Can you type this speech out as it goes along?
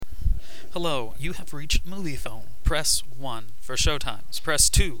Hello, you have reached Movie Phone. Press 1 for showtimes. Press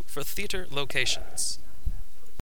 2 for theater locations.